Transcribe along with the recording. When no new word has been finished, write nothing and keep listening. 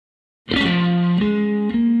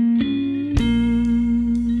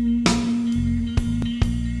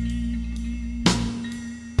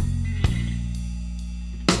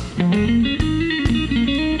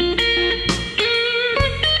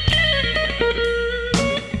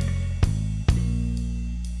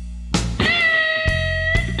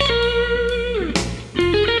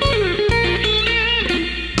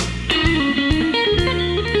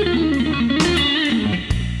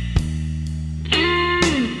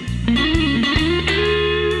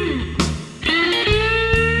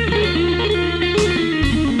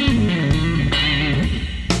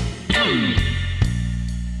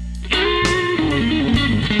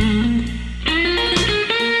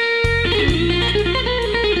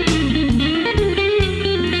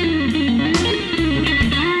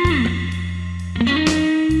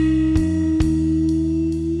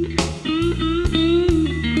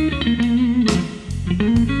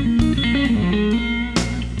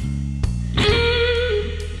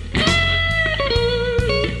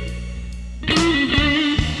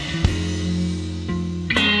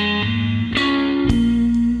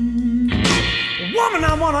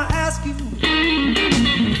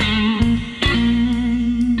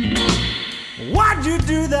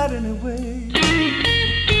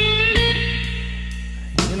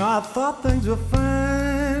thought things were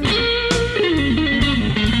fine.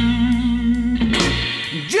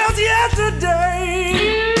 Just yesterday,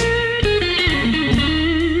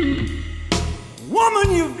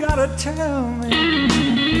 woman, you've got to tell me.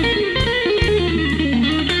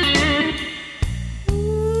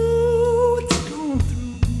 Ooh, what's going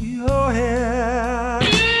through your head?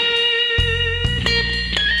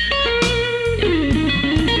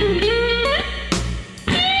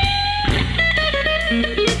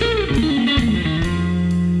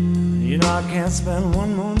 You know I can't spend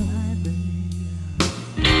one more night, baby,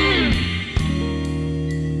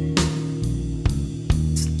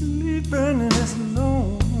 sleeping in this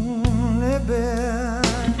lonely bed.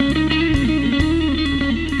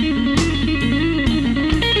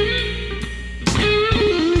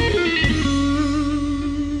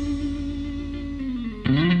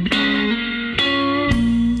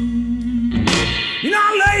 You know I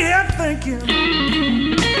lay here thinking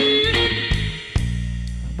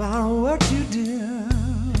about what you did.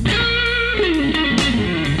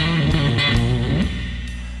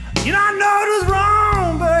 You know I know it was wrong,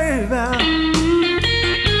 baby,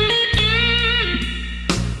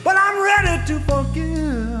 but I'm ready to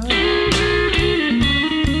forgive.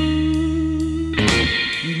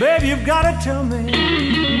 Baby, you've got to tell me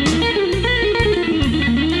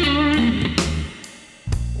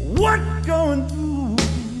what's going through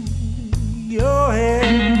your head.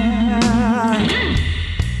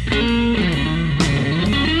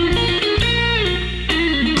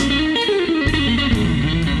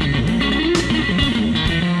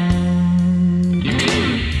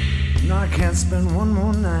 Can't spend one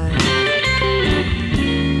more night.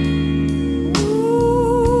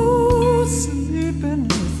 Ooh, sleeping in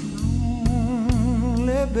this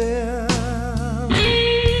lonely bed.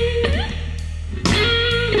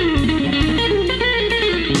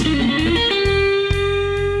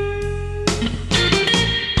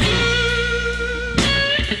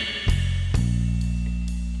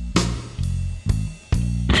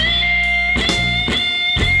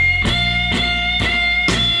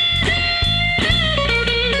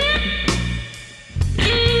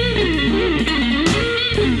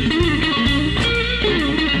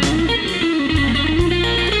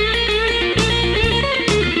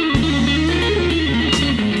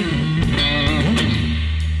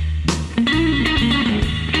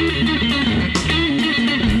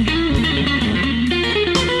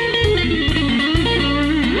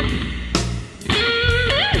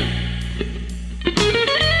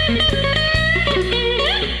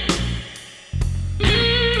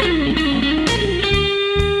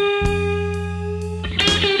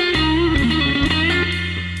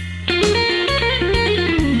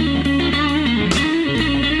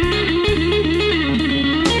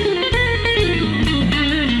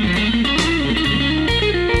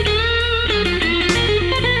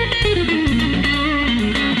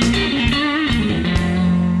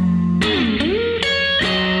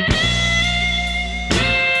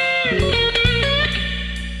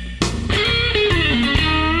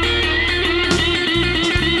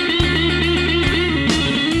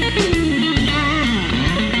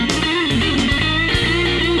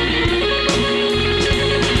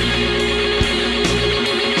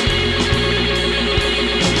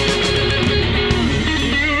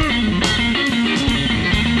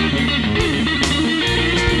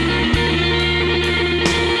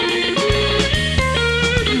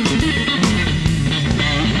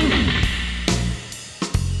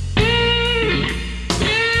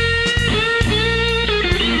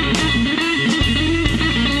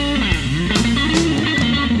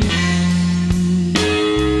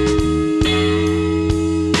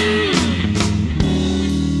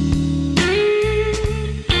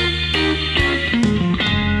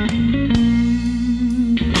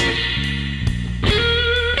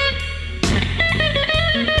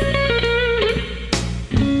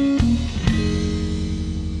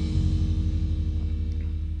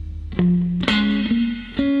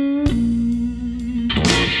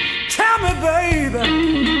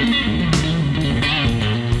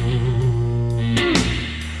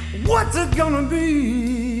 What's it gonna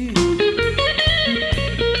be?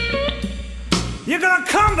 You're gonna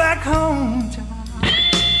come back home, child,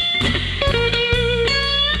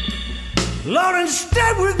 Lord, and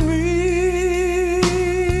stay with me.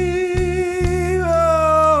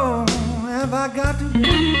 Oh, have I got to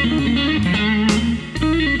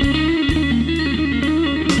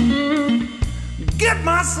get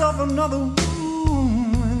myself another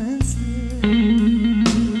woman instead?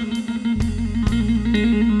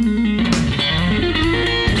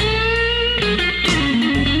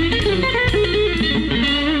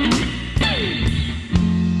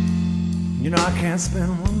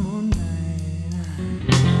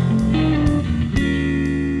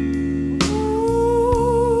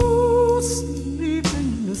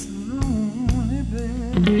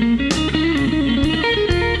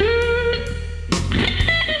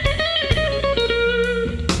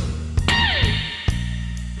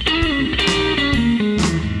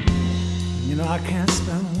 I can't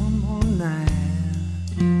spend one more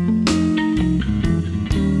night.